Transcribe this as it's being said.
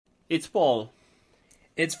It's Paul.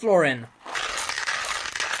 It's Florin.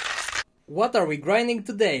 What are we grinding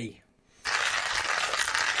today?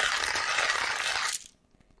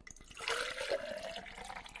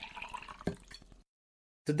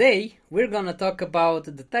 Today, we're gonna talk about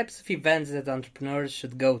the types of events that entrepreneurs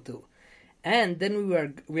should go to. And then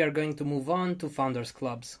we are going to move on to Founders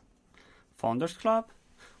Clubs. Founders Club?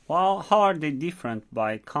 Well, how are they different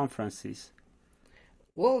by conferences?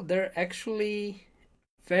 Well, they're actually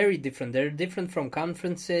very different. They're different from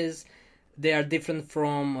conferences. They are different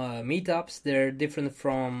from meetups. They're different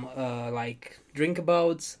from like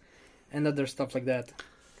drinkabouts and other stuff like that.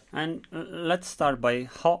 And let's start by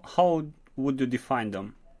how would you define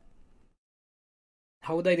them?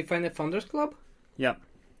 How would I define a Founders Club? Yeah.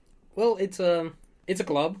 Well, it's a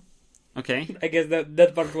club. Okay. I guess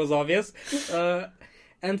that part was obvious.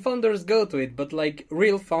 And founders go to it, but like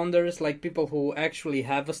real founders, like people who actually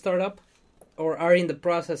have a startup or are in the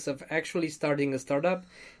process of actually starting a startup,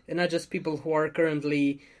 and not just people who are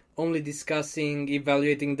currently only discussing,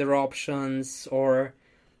 evaluating their options, or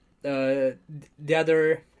the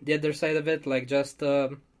other side of it, like just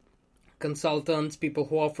consultants, people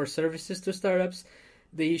who offer services to startups.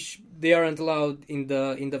 They aren't allowed in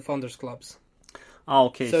the founders clubs.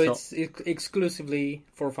 Okay. So it's exclusively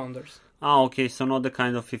for founders. Okay. So not the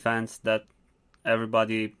kind of events that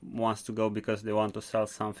everybody wants to go because they want to sell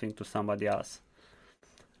something to somebody else.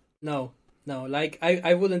 No. Like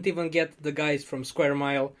I wouldn't even get the guys from Square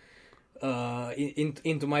Mile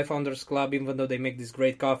into my founders club, even though they make this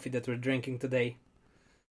great coffee that we're drinking today.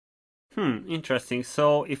 Interesting.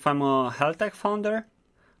 So if I'm a health tech founder,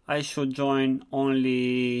 I should join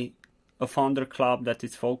only a founder club that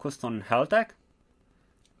is focused on health tech?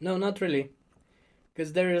 No, not really.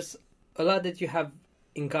 Because there's a lot that you have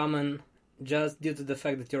in common just due to the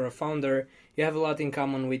fact that you're a founder. You have a lot in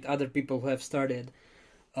common with other people who have started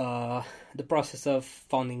the process of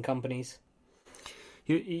founding companies.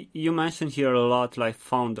 You mentioned here a lot like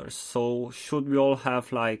founders. So should we all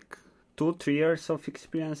have like 2-3 years of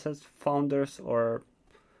experience as founders, or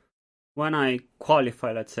when I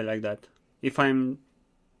qualify, let's say like that, if I'm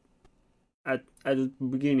at the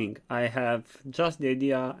beginning, I have just the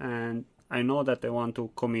idea and I know that I want to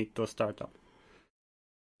commit to a startup?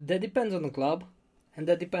 That depends on the club, and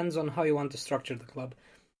that depends on how you want to structure the club.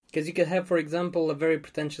 Because you could have, for example, a very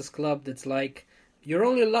pretentious club that's like, you're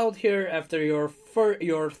only allowed here after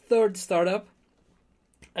your third startup,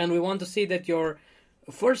 and we want to see that your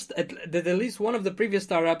that at least one of the previous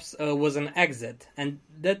startups was an exit, and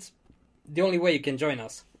that's the only way you can join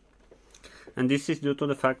us. And this is due to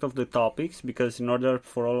the fact of the topics, because in order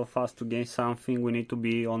for all of us to gain something, we need to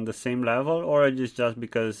be on the same level, or it is just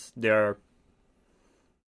because they're...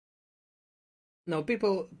 No,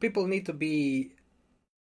 people need to be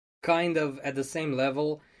kind of at the same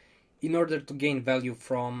level in order to gain value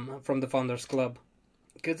from the Founders Club.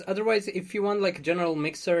 Because otherwise, if you want like a general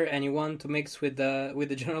mixer and you want to mix with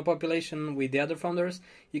the general population, with the other founders,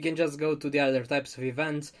 you can just go to the other types of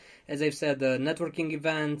events. As I've said, networking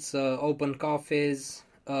events, open coffees.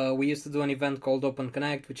 We used to do an event called Open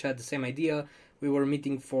Connect, which had the same idea. We were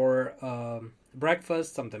meeting for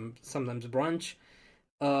breakfast, sometimes brunch.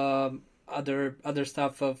 Other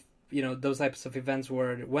stuff of those types of events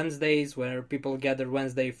were Wednesdays, where people gather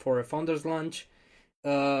Wednesday for a founders lunch.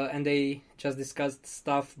 And they just discussed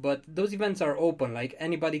stuff, but those events are open, like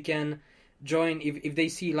anybody can join. If they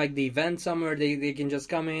see like the event somewhere, they can just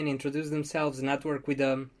come in, introduce themselves, network with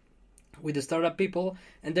the startup people,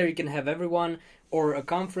 and there you can have everyone. Or a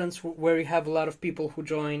conference where you have a lot of people who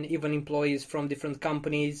join, even employees from different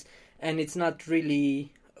companies, and it's not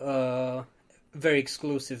really very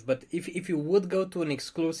exclusive. But if you would go to an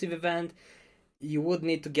exclusive event, you would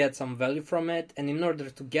need to get some value from it, and in order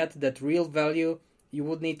to get that real value, you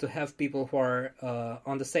would need to have people who are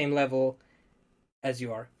on the same level as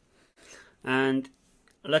you are. And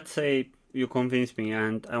let's say you convince me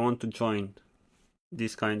and I want to join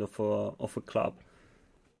this kind of a club.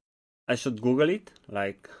 I should Google it,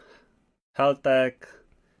 like Health Tech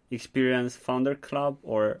Experience Founder Club,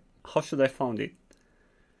 or how should I find it?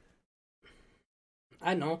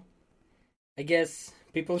 I know. I guess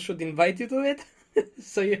people should invite you to it.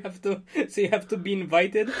 So you have to be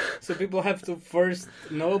invited. So people have to first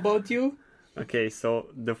know about you. Okay, so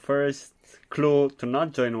the first clue to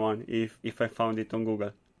not join one if I found it on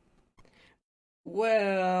Google.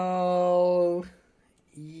 Well,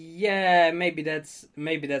 yeah, maybe that's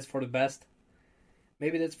for the best.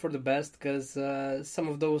 Maybe that's for the best, because some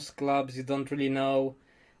of those clubs you don't really know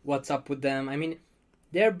what's up with them. I mean,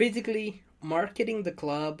 they're basically marketing the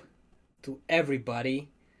club to everybody.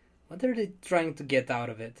 What are they trying to get out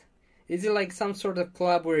of it? Is it like some sort of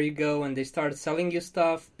club where you go and they start selling you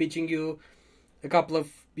stuff, pitching you a couple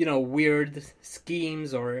of, weird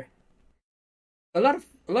schemes, or a lot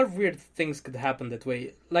of weird things could happen that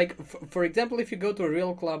way. Like for example, if you go to a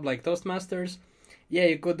real club like Toastmasters, yeah,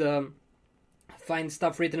 you could find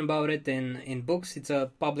stuff written about it in books. It's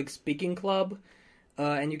a public speaking club,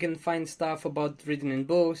 and you can find stuff about written in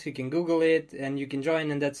books. You can Google it and you can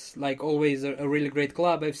join, and that's like always a really great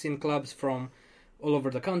club. I've seen clubs from all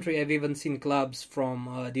over the country. I've even seen clubs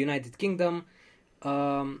from the United Kingdom,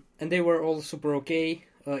 and they were all super okay.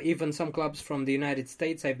 Even some clubs from the United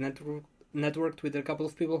States, I've networked with a couple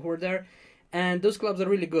of people who were there, and those clubs are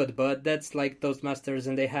really good. But that's like Toastmasters,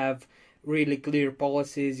 and they have really clear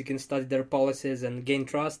policies. You can study their policies and gain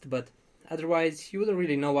trust, but otherwise you wouldn't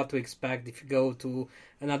really know what to expect if you go to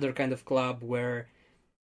another kind of club where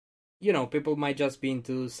people might just be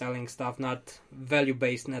into selling stuff, not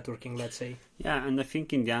value-based networking, let's say. Yeah, and I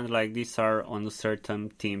think in the end, like, these are on a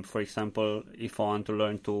certain team. For example, if I want to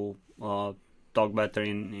learn to talk better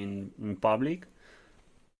in public,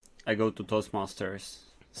 I go to Toastmasters.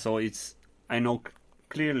 So I know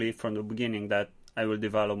clearly from the beginning that I will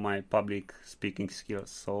develop my public speaking skills.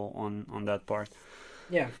 So on that part.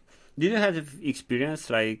 Yeah. Did you have experience,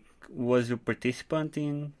 like, was you participant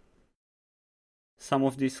in some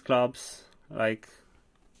of these clubs? Like,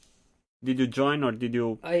 did you join or did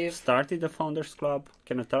you started the Founders Club?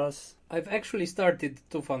 Can you tell us? I've actually started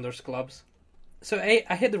 2 Founders Clubs. So I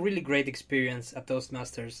had a really great experience at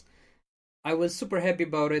Toastmasters. I was super happy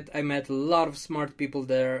about it. I met a lot of smart people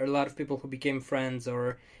there, a lot of people who became friends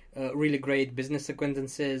or really great business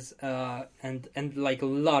acquaintances, and like a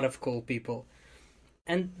lot of cool people.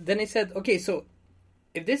 And then I said, okay, so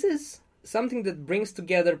if this is something that brings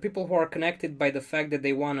together people who are connected by the fact that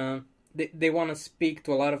they wanna speak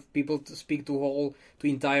to a lot of people, to speak to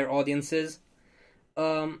entire audiences.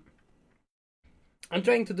 I'm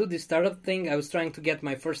trying to do this startup thing. I was trying to get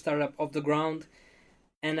my first startup off the ground,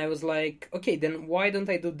 and I was like, okay, then why don't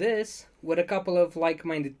I do this with a couple of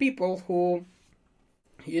like-minded people who,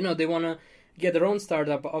 they want to get their own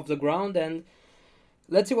startup off the ground, and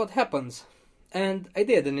let's see what happens. And I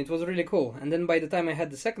did, and it was really cool. And then by the time I had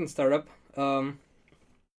the second startup, I've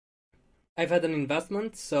had an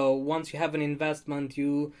investment. So once you have an investment,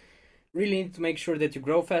 you really need to make sure that you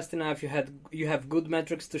grow fast enough. You have good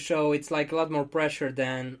metrics to show. It's like a lot more pressure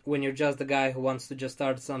than when you're just the guy who wants to just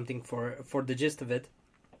start something for the gist of it.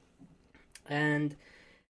 And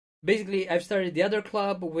basically, I've started the other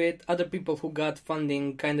club with other people who got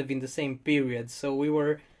funding kind of in the same period. So we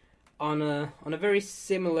were on a very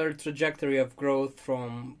similar trajectory of growth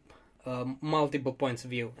from multiple points of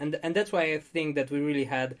view, and that's why I think that we really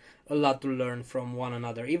had a lot to learn from one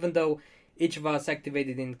another, even though each of us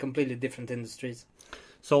activated in completely different industries.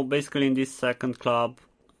 So basically, in this second club,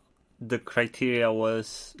 the criteria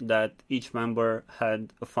was that each member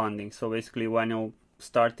had a funding. So basically, when you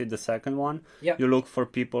started the second one, you look for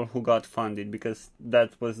people who got funded, because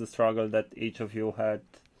that was the struggle that each of you had.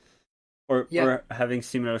 Or having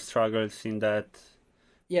similar struggles in that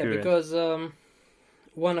period. Because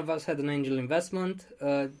one of us had an angel investment.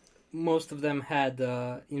 Most of them had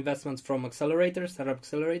investments from accelerators, startup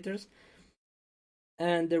accelerators.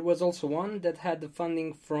 And there was also one that had the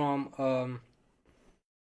funding from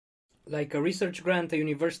like a research grant, a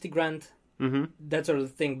university grant, that sort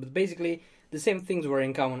of thing. But basically, the same things were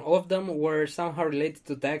in common. All of them were somehow related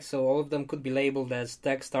to tech, so all of them could be labeled as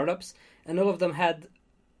tech startups. And all of them had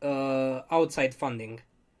outside funding.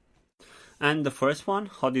 And the first one,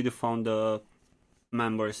 how did you find the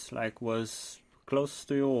members? Like, was close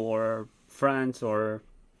to you or friends or?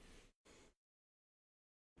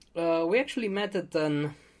 We actually met at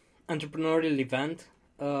an entrepreneurial event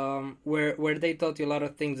where they taught you a lot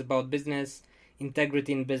of things about business,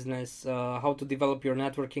 integrity in business, how to develop your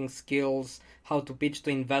networking skills, how to pitch to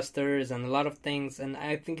investors, and a lot of things. And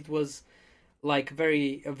I think it was like a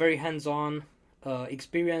very hands-on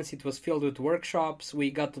experience. It was filled with workshops. We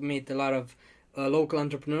got to meet a lot of local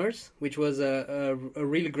entrepreneurs, which was a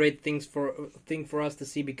really great thing for us to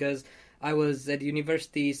see, because I was at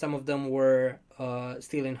university. Some of them were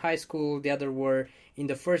still in high school. The other were in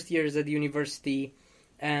the first years at the university,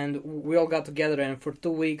 and we all got together. And for 2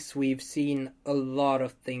 weeks, we've seen a lot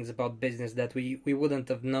of things about business that we wouldn't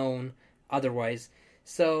have known otherwise.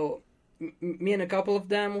 So me and a couple of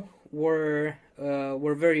them were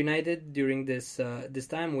very united during this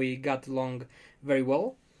time. We got along very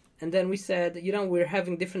well, and then we said, we're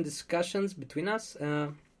having different discussions between us.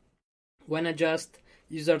 Why not just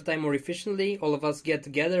use our time more efficiently? All of us get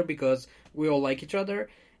together because we all like each other,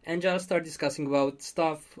 and just start discussing about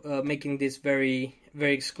stuff, making this very,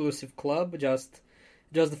 very exclusive club, just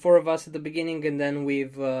just the four of us at the beginning, and then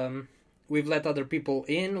we've let other people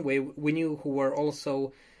in. We knew who were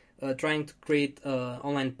also trying to create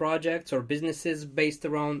online projects or businesses based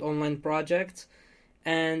around online projects,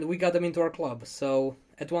 and we got them into our club. So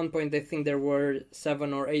at one point, I think there were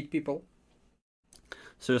 7 or 8 people.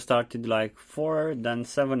 So you started like 4, then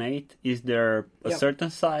 7, 8. Is there a Yep. certain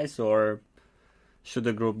size, or should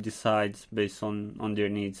the group decide based on their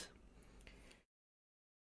needs?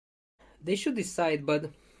 They should decide,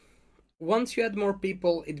 but once you add more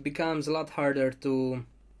people, it becomes a lot harder to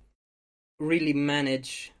really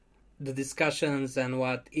manage the discussions and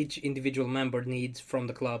what each individual member needs from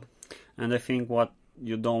the club. And I think what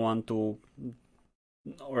you don't want to,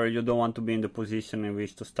 or you don't want to be in the position in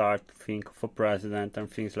which to start think of a president and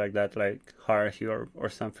things like that, like hierarchy or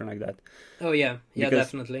something like that. Oh yeah, Because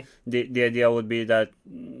definitely. The idea would be that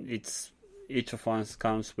it's each of us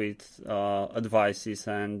comes with advices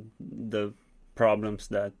and the problems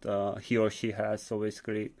that he or she has. So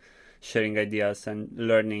basically, sharing ideas and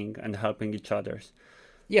learning and helping each others.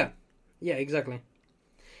 Yeah, exactly.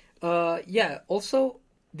 Also,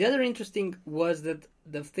 the other interesting was that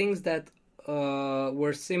the things that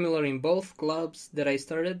were similar in both clubs that I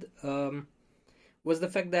started was the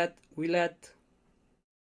fact that we let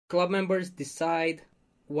club members decide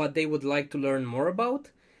what they would like to learn more about,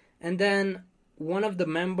 and then one of the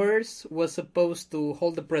members was supposed to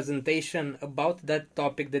hold a presentation about that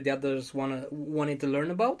topic that the others wanted to learn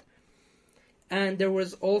about. And there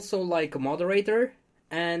was also like a moderator,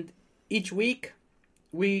 and each week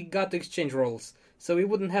we got to exchange roles. So we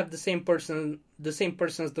wouldn't have the same persons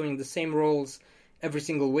doing the same roles every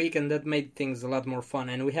single week, and that made things a lot more fun.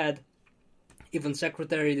 And we had even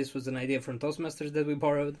secretary. This was an idea from Toastmasters that we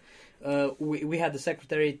borrowed. We had the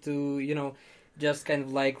secretary to, just kind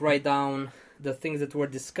of like write down the things that were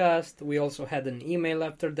discussed. We also had an email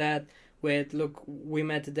after that with, look, we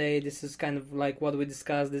met today, this is kind of like what we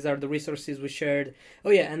discussed, these are the resources we shared.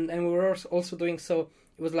 Oh yeah, and we were also doing, so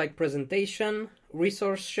it was like presentation,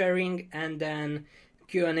 resource sharing, and then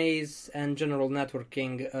Q&As and general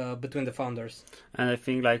networking between the founders. And I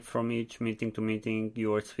think like from each meeting to meeting,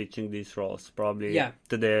 you are switching these roles. Probably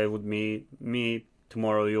today would be me,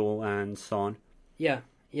 tomorrow you, and so on. Yeah.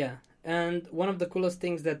 And one of the coolest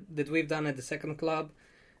things that we've done at the second club,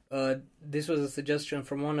 this was a suggestion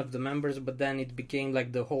from one of the members, but then it became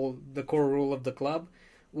like the core rule of the club,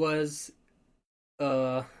 was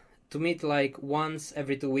to meet like once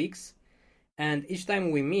every 2 weeks, and each time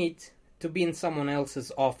we meet to be in someone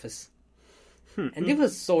else's office. And it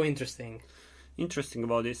was so interesting. Interesting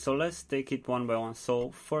about this. So let's take it one by one. So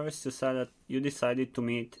first you said that you decided to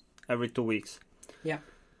meet every 2 weeks. Yeah.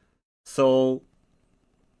 So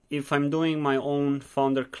if I'm doing my own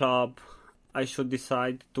founder club, I should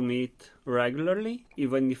decide to meet regularly,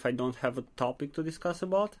 even if I don't have a topic to discuss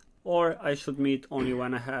about, or I should meet only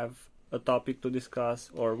when I have a topic to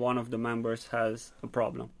discuss or one of the members has a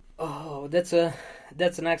problem. Oh, that's an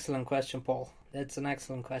excellent question, Paul. That's an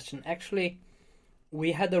excellent question. Actually,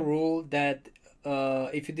 we had a rule that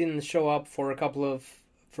if you didn't show up for a couple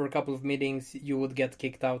of meetings, you would get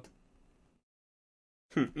kicked out.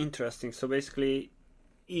 Interesting. So basically,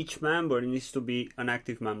 each member needs to be an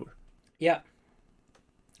active member. Yeah.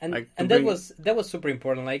 And like that was super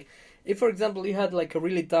important. Like, if for example you had like a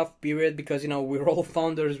really tough period, because we're all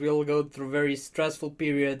founders, we all go through very stressful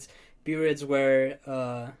periods where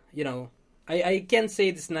I can't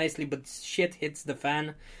say this nicely, but shit hits the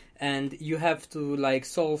fan, and you have to like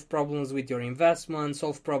solve problems with your investment,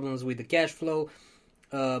 solve problems with the cash flow,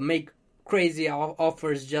 make crazy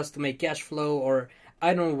offers just to make cash flow, or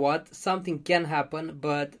I don't know what. Something can happen,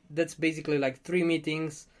 but that's basically like 3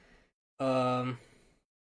 meetings. I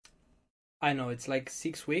know it's like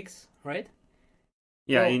 6 weeks, right?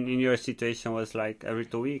 Yeah, well, in your situation was like every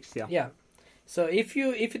 2 weeks, yeah. Yeah. So if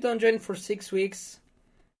you don't join for 6 weeks,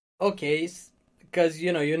 okay, because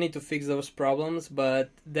you need to fix those problems, but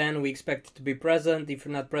then we expect you to be present. If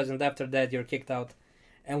you're not present after that, you're kicked out.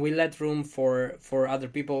 And we let room for other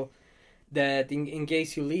people that in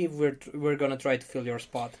case you leave, we're gonna try to fill your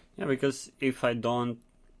spot. Yeah, because if I don't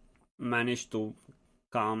manage to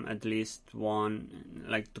come at least one,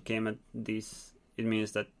 like to came at this, it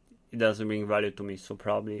means that it doesn't bring value to me. So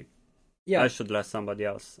probably I should let somebody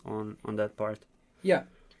else on that part. Yeah.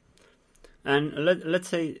 And let's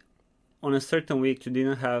say on a certain week you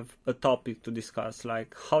didn't have a topic to discuss.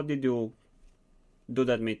 Like, how did you do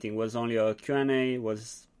that meeting? Was only a Q&A?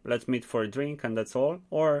 Was let's meet for a drink and that's all?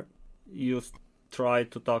 Or you try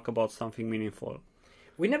to talk about something meaningful?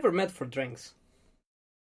 We never met for drinks.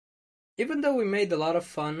 Even though we made a lot of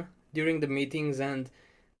fun during the meetings, and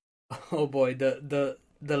oh boy, the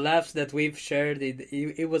the laughs that we've shared,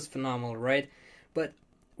 it was phenomenal, right? But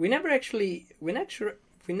we never actually met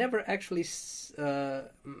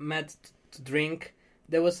to drink.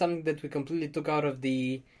 That was something that we completely took out of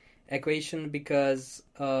the equation because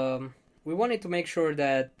we wanted to make sure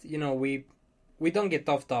that we don't get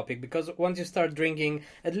off topic, because once you start drinking,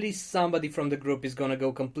 at least somebody from the group is gonna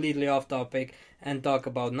go completely off topic and talk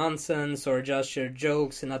about nonsense or just share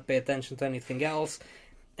jokes and not pay attention to anything else.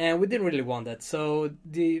 And we didn't really want that. So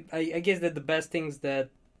I guess that the best things that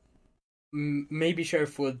maybe share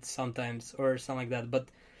food sometimes or something like that, but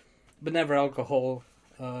never alcohol.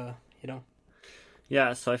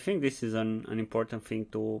 Yeah, so I think this is an important thing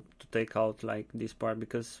to take out, like this part,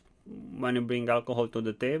 because when you bring alcohol to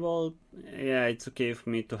the table, yeah, it's okay for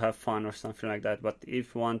me to have fun or something like that. But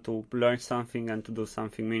if you want to learn something and to do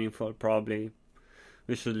something meaningful, probably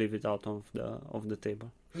we should leave it out of the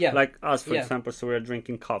table. Yeah, like us, for example. So we're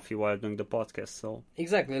drinking coffee while doing the podcast. So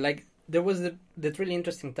exactly, like there was that really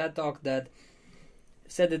interesting TED talk that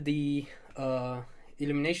said that the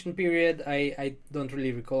Illumination period. I don't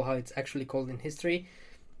really recall how it's actually called in history.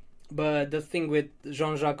 But the thing with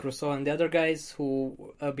Jean-Jacques Rousseau and the other guys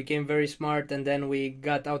who became very smart, and then we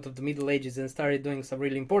got out of the Middle Ages and started doing some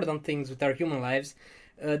really important things with our human lives,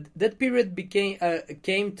 that period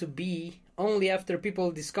came to be only after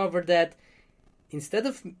people discovered that instead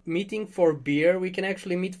of meeting for beer, we can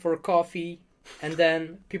actually meet for coffee. And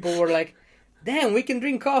then people were like, damn, we can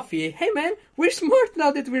drink coffee. Hey man, we're smart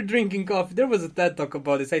now that we're drinking coffee. There was a TED talk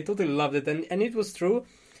about this. I totally loved it. And it was true,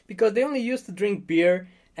 because they only used to drink beer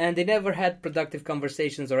and they never had productive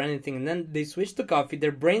conversations or anything. And then they switched to coffee.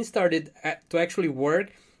 Their brain started to actually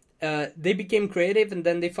work. They became creative, and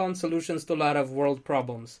then they found solutions to a lot of world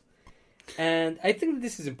problems. And I think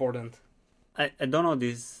this is important. I don't know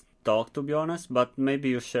this talk, to be honest, but maybe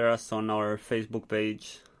you share us on our Facebook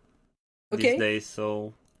page these days.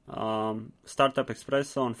 So Startup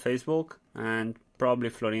Espresso on Facebook, and probably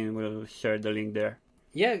Florin will share the link there.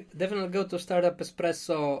 Yeah, definitely go to Startup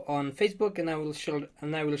Espresso on Facebook, and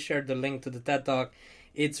I will share the link to the TED Talk.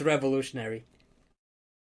 It's revolutionary.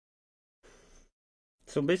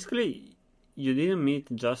 So basically, you didn't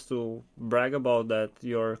meet just to brag about that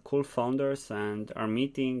you're cool founders and are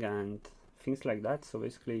meeting and things like that. So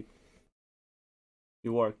basically,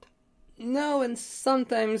 you worked. No, and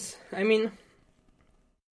sometimes, I mean,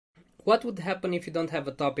 what would happen if you don't have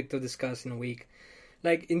a topic to discuss in a week?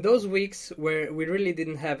 Like, in those weeks where we really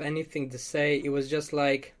didn't have anything to say, it was just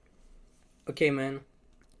like, okay, man,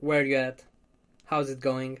 where are you at? How's it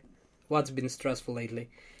going? What's been stressful lately?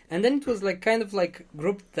 And then it was like kind of like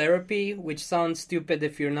group therapy, which sounds stupid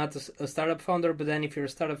if you're not a startup founder, but then if you're a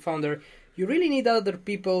startup founder, you really need other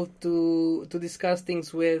people to discuss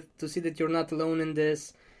things with, to see that you're not alone in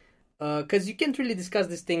this. Because you can't really discuss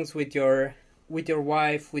these things with your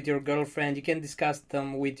wife, with your girlfriend. You can't discuss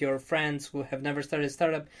them with your friends who have never started a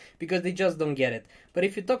startup, because they just don't get it. But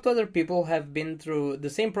if you talk to other people who have been through the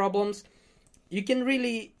same problems, you can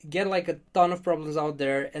really get like a ton of problems out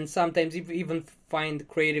there, and sometimes you even find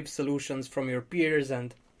creative solutions from your peers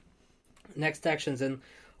and next actions and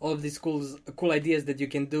all of these cool ideas that you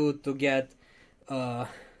can do to get to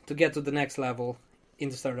the next level in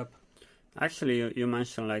the startup. Actually, you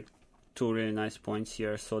mentioned like two really nice points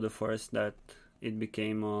here. So the first, that it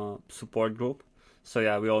became a support group. So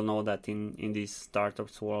yeah, we all know that in this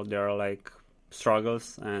startups world there are like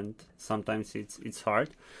struggles, and sometimes it's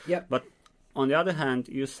hard. Yeah. But on the other hand,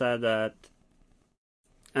 you said that,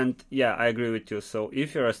 and yeah, I agree with you. So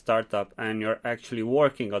if you're a startup and you're actually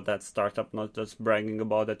working at that startup, not just bragging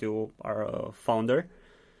about that you are a founder,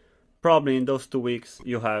 probably in those 2 weeks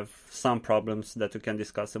you have some problems that you can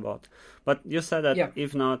discuss about. But you said that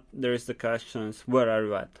if not, there is the questions, where are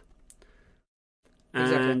you at?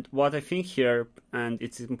 Exactly. And what I think here, and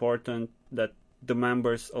it's important that the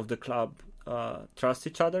members of the club trust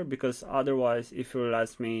each other, because otherwise, if you will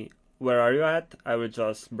ask me, where are you at? I will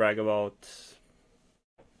just brag about,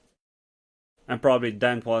 and probably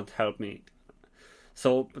that won't help me.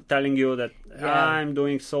 So telling you that I'm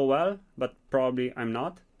doing so well, but probably I'm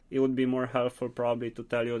not, it would be more helpful probably to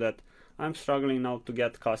tell you that I'm struggling now to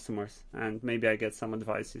get customers, and maybe I get some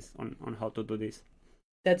advices on how to do this.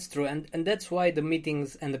 That's true, and that's why the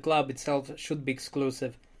meetings and the club itself should be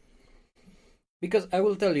exclusive. Because I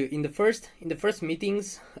will tell you, in the first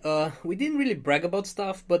meetings, we didn't really brag about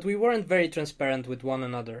stuff, but we weren't very transparent with one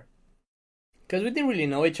another. Because we didn't really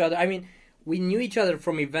know each other. I mean, we knew each other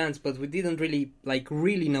from events, but we didn't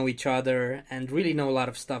really know each other and really know a lot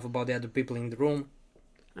of stuff about the other people in the room.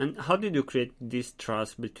 And how did you create this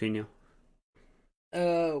trust between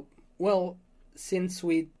you? Well, since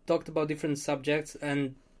we talked about different subjects,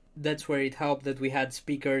 and that's where it helped that we had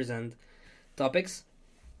speakers and topics.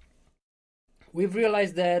 We've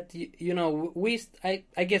realized that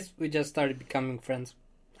I guess we just started becoming friends.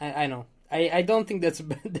 I know. I don't think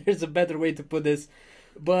there's a better way to put this,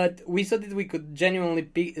 but we saw that we could genuinely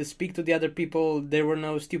speak to the other people. There were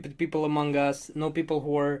no stupid people among us, no people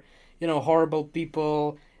who were, horrible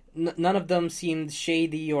people. None of them seemed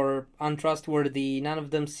shady or untrustworthy. None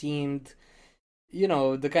of them seemed,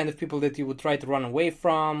 the kind of people that you would try to run away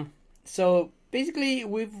from. So basically,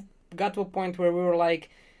 we've got to a point where we were like,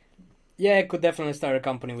 yeah, I could definitely start a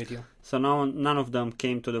company with you. So now none of them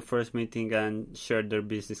came to the first meeting and shared their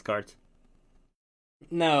business cards?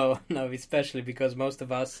 No, especially because most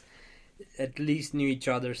of us at least knew each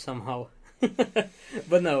other somehow.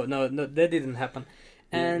 But no, that didn't happen.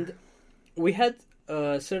 And we had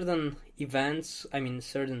certain events,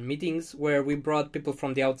 certain meetings where we brought people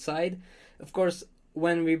from the outside. Of course,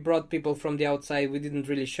 when we brought people from the outside, we didn't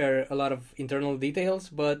really share a lot of internal details,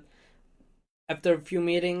 but after a few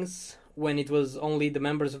meetings, when it was only the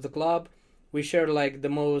members of the club, we shared like the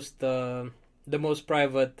most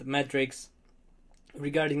private metrics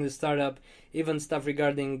regarding the startup, even stuff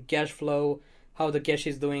regarding cash flow, how the cash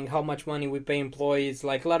is doing, how much money we pay employees,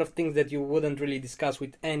 like a lot of things that you wouldn't really discuss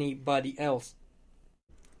with anybody else.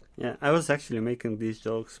 Yeah, I was actually making these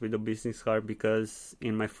jokes with a business card because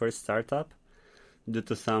in my first startup, due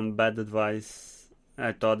to some bad advice,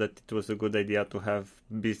 I thought that it was a good idea to have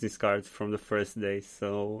business cards from the first day.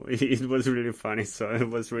 So it was really funny. So it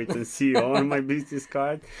was written CEO on my business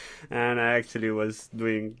card. And I actually was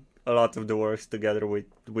doing a lot of the work together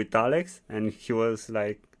with Alex. And he was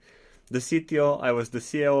like the CTO, I was the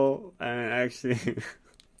CEO. And actually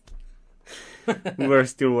we were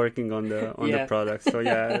still working on the product. So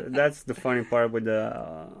yeah, that's the funny part with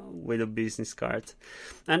the business cards.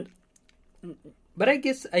 But I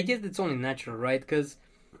guess it's only natural, right? Because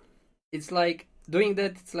it's like doing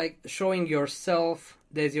that. It's like showing yourself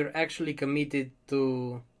that you're actually committed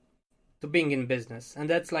to being in business, and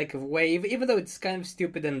that's like a way. Even though it's kind of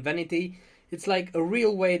stupid and vanity, it's like a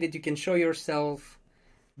real way that you can show yourself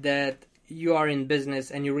that you are in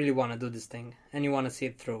business and you really want to do this thing and you want to see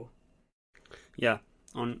it through. Yeah,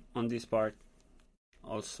 on this part,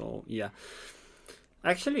 also, yeah.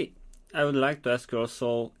 Actually, I would like to ask you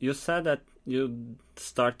also. You said that you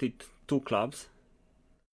started 2 clubs.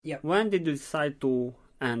 Yeah. When did you decide to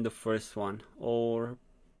end the first one? Or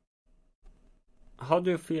how do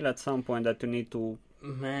you feel at some point that you need to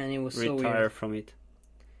it was retire so weird. from it?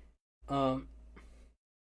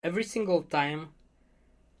 Every single time,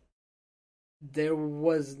 there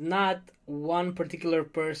was not one particular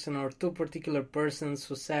person or 2 particular persons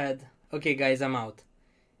who said, okay guys, I'm out.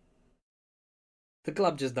 The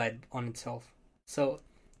club just died on itself. So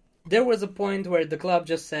there was a point where the club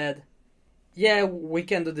just said, yeah, we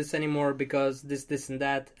can't do this anymore because this and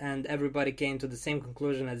that, and everybody came to the same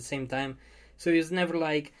conclusion at the same time. So it was never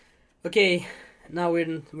like, okay, now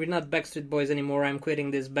we're not Backstreet Boys anymore, I'm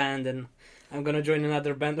quitting this band and I'm gonna join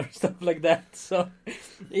another band or stuff like that. So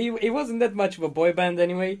it wasn't that much of a boy band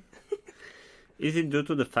anyway. Is it due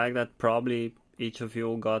to the fact that probably each of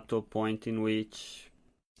you got to a point in which...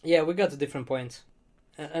 Yeah, we got to different points.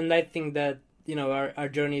 And I think that, our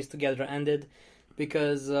journeys together ended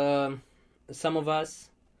because some of us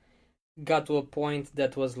got to a point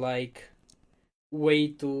that was like way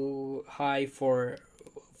too high for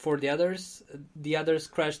the others. The others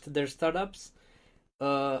crashed their startups.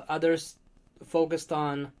 Others focused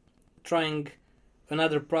on trying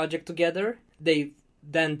another project together. They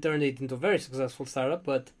then turned it into a very successful startup,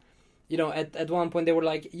 but at one point they were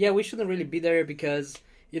like, yeah, we shouldn't really be there because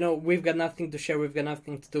we've got nothing to share, we've got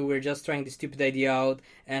nothing to do, we're just trying this stupid idea out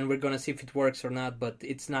and we're gonna see if it works or not, but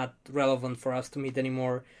it's not relevant for us to meet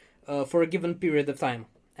anymore for a given period of time.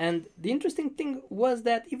 And the interesting thing was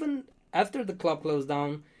that even after the club closed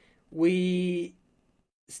down, we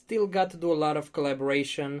still got to do a lot of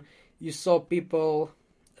collaboration. You saw people,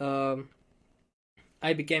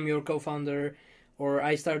 I became your co-founder, or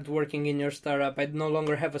I started working in your startup, I no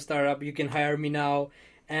longer have a startup, you can hire me now.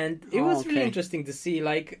 And it was really interesting to see,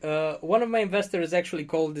 like, one of my investors actually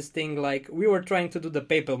called this thing, like, we were trying to do the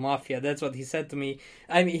PayPal Mafia. That's what he said to me.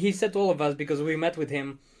 I mean, he said to all of us, because we met with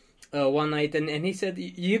him one night, and he said,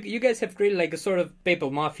 you guys have created, like, a sort of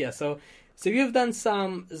PayPal Mafia. So you've done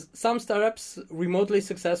some startups remotely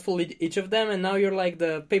successful, each of them, and now you're like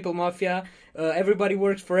the PayPal Mafia. Everybody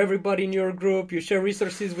works for everybody in your group. You share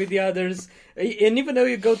resources with the others. And even though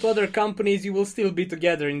you go to other companies, you will still be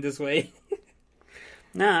together in this way.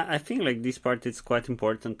 Nah, I think like this part it's quite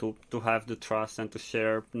important to have the trust and to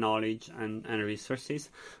share knowledge and resources.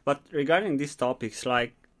 But regarding these topics,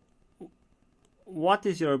 like what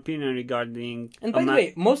is your opinion regarding... And by the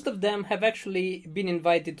way, most of them have actually been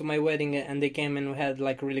invited to my wedding, and they came and we had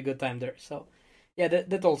like a really good time there. So, yeah,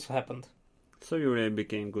 that also happened. So you really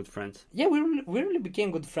became good friends? Yeah, we really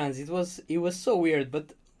became good friends. It was so weird,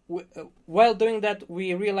 but while doing that,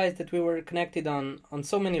 we realized that we were connected on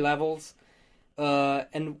so many levels,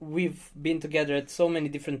 and we've been together at so many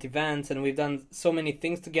different events, and we've done so many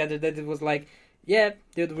things together that it was like, yeah,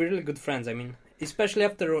 dude, we're really good friends. I mean, especially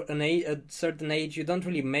after a certain age, you don't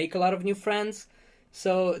really make a lot of new friends,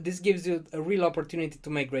 so this gives you a real opportunity to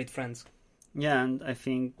make great friends. Yeah, and I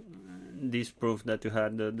think this proved that you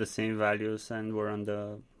had the same values and were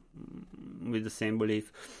with the same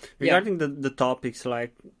belief. Regarding the topics,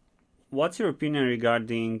 like, what's your opinion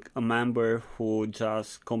regarding a member who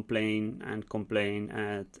just complain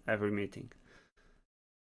at every meeting?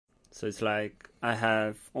 So it's like, I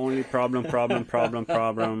have only problem.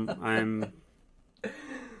 I'm...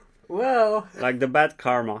 Well... like the bad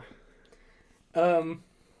karma.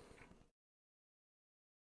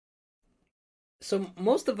 So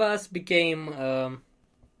most of us became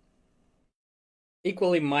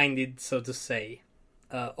equally minded, so to say.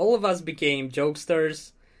 All of us became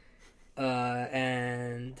jokesters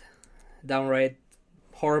and downright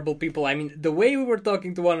horrible people. I mean, the way we were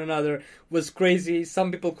talking to one another was crazy.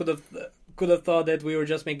 Some people could have thought that we were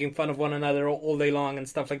just making fun of one another all day long and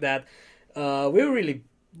stuff like that. We were really,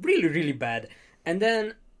 really, really bad. And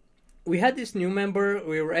then we had this new member.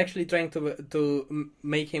 We were actually trying to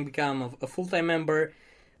make him become a full-time member,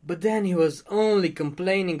 but then he was only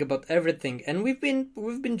complaining about everything. And we've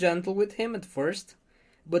been gentle with him at first,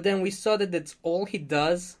 but then we saw that that's all he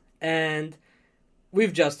does, and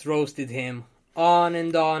we've just roasted him on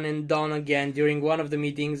and on and on again during one of the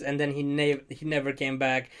meetings, and then he never came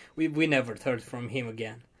back. We never heard from him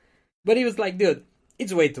again. But he was like, dude,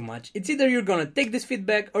 it's way too much. It's either you're gonna take this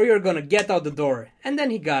feedback or you're gonna get out the door. And then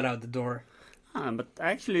he got out the door. But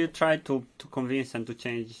actually you tried to convince and to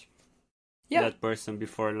change that person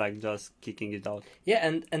before like just kicking it out. Yeah,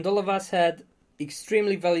 and all of us had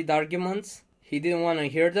extremely valid arguments. He didn't want to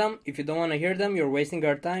hear them. If you don't want to hear them, you're wasting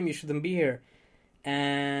our time. You shouldn't be here.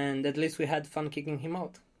 And at least we had fun kicking him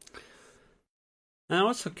out. And I'm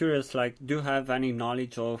also curious, like, do you have any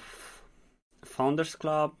knowledge of Founders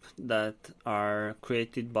Club that are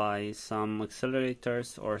created by some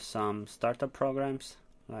accelerators or some startup programs?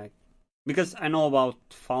 Like, because I know about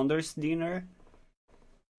Founders Dinner.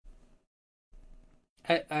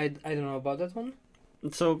 I don't know about that one.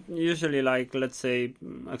 So usually, like, let's say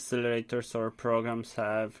accelerators or programs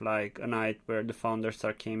have like a night where the founders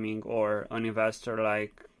are coming, or an investor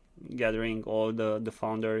like gathering all the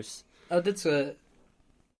founders. Oh, that's a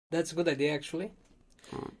good idea actually.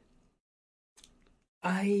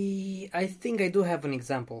 I think I do have an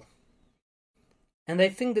example, and I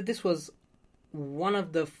think that this was one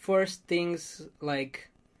of the first things, like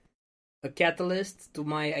a catalyst to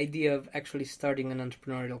my idea of actually starting an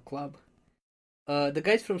entrepreneurial club. The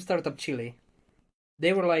guys from Startup Chile,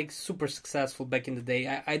 they were like super successful back in the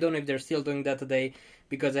day. I don't know if they're still doing that today,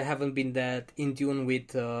 because I haven't been that in tune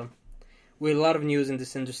with a lot of news in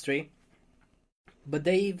this industry. But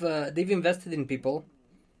they've invested in people.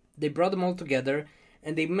 They brought them all together,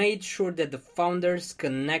 and they made sure that the founders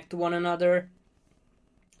connect to one another,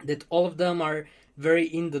 that all of them are very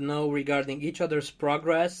in the know regarding each other's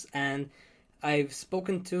progress. And I've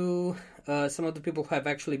spoken to some of the people who have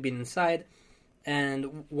actually been inside,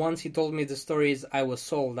 and once he told me the stories, I was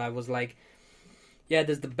sold. I was like, yeah,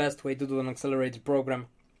 that's the best way to do an accelerated program.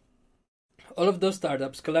 All of those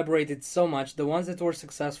startups collaborated so much. The ones that were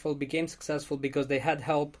successful became successful because they had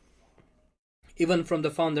help, even from the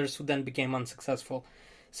founders who then became unsuccessful.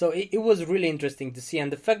 So it was really interesting to see.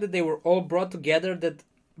 And the fact that they were all brought together, that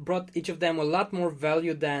brought each of them a lot more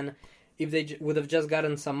value than if they would have just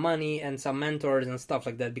gotten some money and some mentors and stuff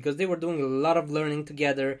like that, because they were doing a lot of learning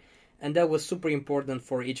together, and that was super important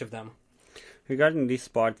for each of them. Regarding this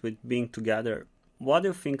part with being together, what do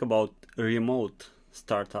you think about remote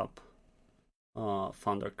startup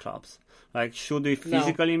founder clubs? Like, should we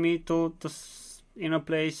physically meet to in a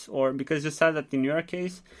place, or because you said that in your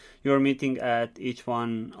case you're meeting at each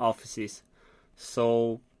one offices?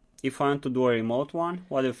 So if I want to do a remote one,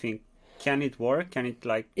 what do you think? Can it work? Can it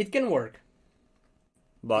like... It can work.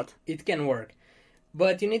 But? It can work.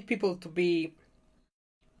 But you need people to be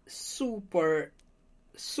super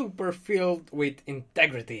filled with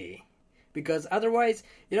integrity. Because otherwise,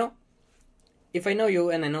 if I know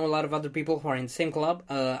you and I know a lot of other people who are in the same club,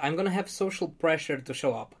 I'm gonna have social pressure to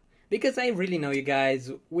show up. Because I really know you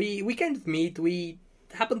guys. We kind of meet. We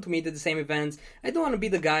happen to meet at the same events. I don't want to be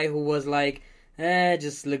the guy who was like,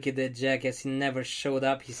 Just look at that jackass. He never showed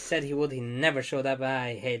up. He said he would. He never showed up.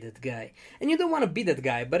 I hate that guy. And you don't want to be that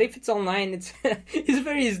guy. But if it's online, it's it's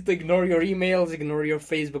very easy to ignore your emails, ignore your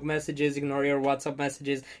Facebook messages, ignore your WhatsApp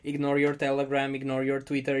messages, ignore your Telegram, ignore your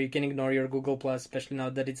Twitter. You can ignore your Google Plus, especially now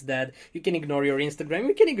that it's dead. You can ignore your Instagram.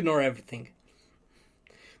 You can ignore everything.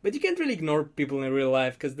 But you can't really ignore people in real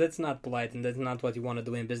life because that's not polite and that's not what you want to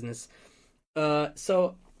do in business.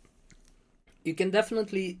 So you can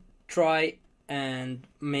definitely try and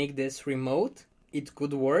make this remote. It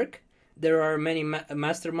could work. There are many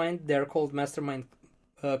mastermind. They are called mastermind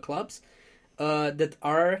clubs that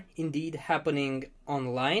are indeed happening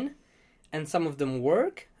online, and some of them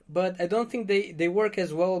work. But I don't think they work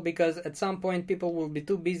as well because at some point people will be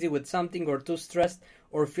too busy with something or too stressed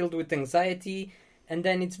or filled with anxiety. And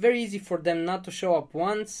then it's very easy for them not to show up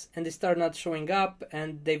once, and they start not showing up,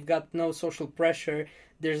 and they've got no social pressure.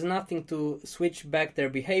 There's nothing to switch back their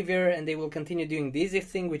behavior, and they will continue doing the easy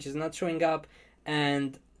thing, which is not showing up,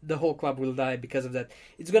 and the whole club will die because of that.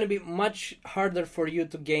 It's going to be much harder for you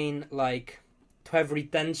to gain, like, to have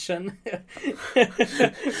retention.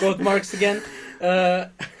 Quote marks again.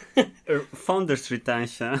 Founders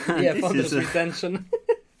retention. Yeah, founders retention.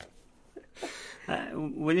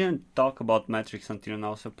 We didn't talk about metrics until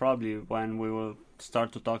now, so probably when we will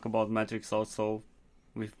start to talk about metrics also,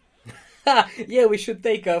 yeah, we should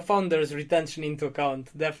take founders retention into account,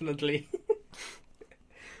 definitely.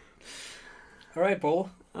 All right, Paul.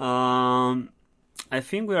 I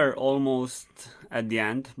think we are almost at the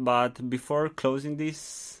end, but before closing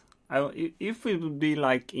this, if it would be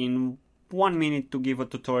like in 1 minute to give a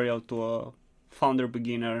tutorial to a founder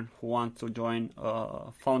beginner who wants to join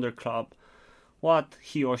a founder club, what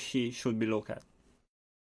he or she should be look at?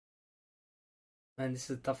 And this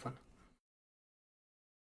is a tough one.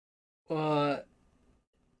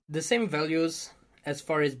 The same values as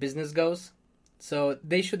far as business goes. So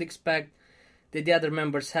they should expect that the other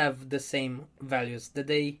members have the same values. That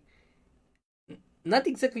they, not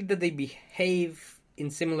exactly that they behave in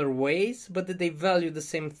similar ways, but that they value the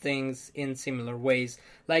same things in similar ways.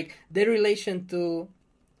 Like their relation to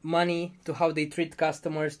money, to how they treat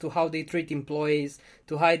customers, to how they treat employees,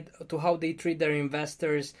 to how they treat their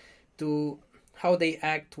investors, to how they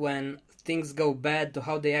act when things go bad, to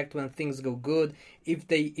how they act when things go good. If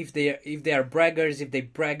they are braggers, if they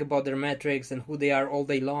brag about their metrics and who they are all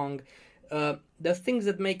day long, the things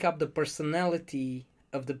that make up the personality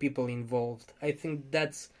of the people involved. I think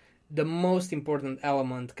that's the most important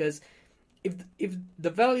element, because if the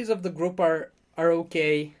values of the group are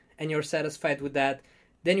okay and you're satisfied with that,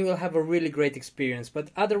 then you will have a really great experience.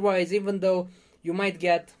 But otherwise, even though you might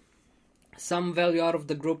get some value out of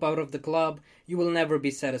the group, out of the club, you will never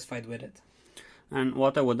be satisfied with it. And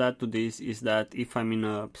what I would add to this is that if I'm in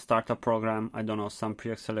a startup program, I don't know, some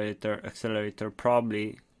accelerator,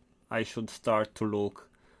 probably I should start to look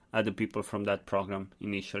at the people from that program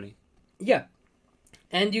initially. Yeah.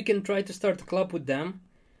 And you can try to start a club with them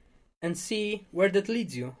and see where that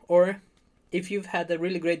leads you. Or if you've had a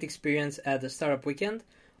really great experience at a startup weekend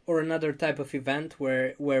or another type of event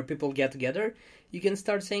where people get together, you can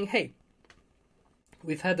start saying, hey,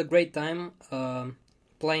 we've had a great time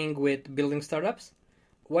playing with building startups.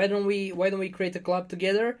 Why don't we create a club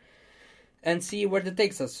together and see where that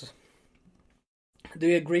takes us? Do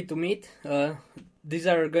you agree to meet? These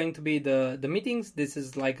are going to be the meetings. This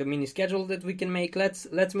is like a mini schedule that we can make.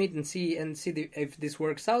 Let's meet and see if this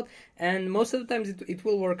works out. And most of the times it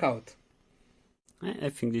will work out. I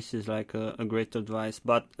think this is like a great advice.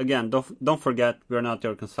 But again, don't forget, we're not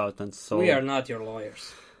your consultants. So we are not your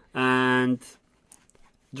lawyers. And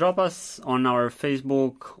drop us on our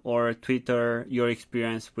Facebook or Twitter your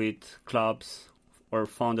experience with clubs or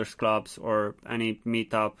founders clubs or any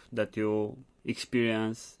meetup that you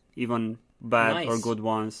experience, even bad or good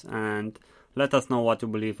ones, and let us know what you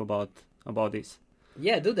believe about this.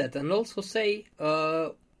 Yeah, do that. And also say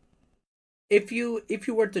if you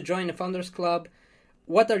were to join a founders club,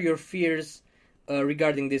 what are your fears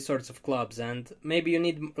regarding these sorts of clubs? And maybe you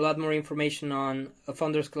need a lot more information on a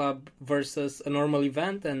founders club versus a normal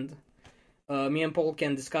event, and me and Paul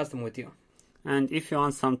can discuss them with you. And if you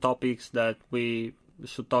want some topics that we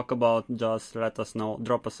should talk about, just let us know.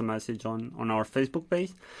 Drop us a message on our Facebook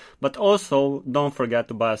page. But also, don't forget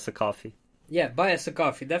to buy us a coffee. Yeah, buy us a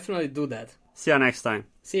coffee. Definitely do that. See you next time.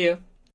 See you.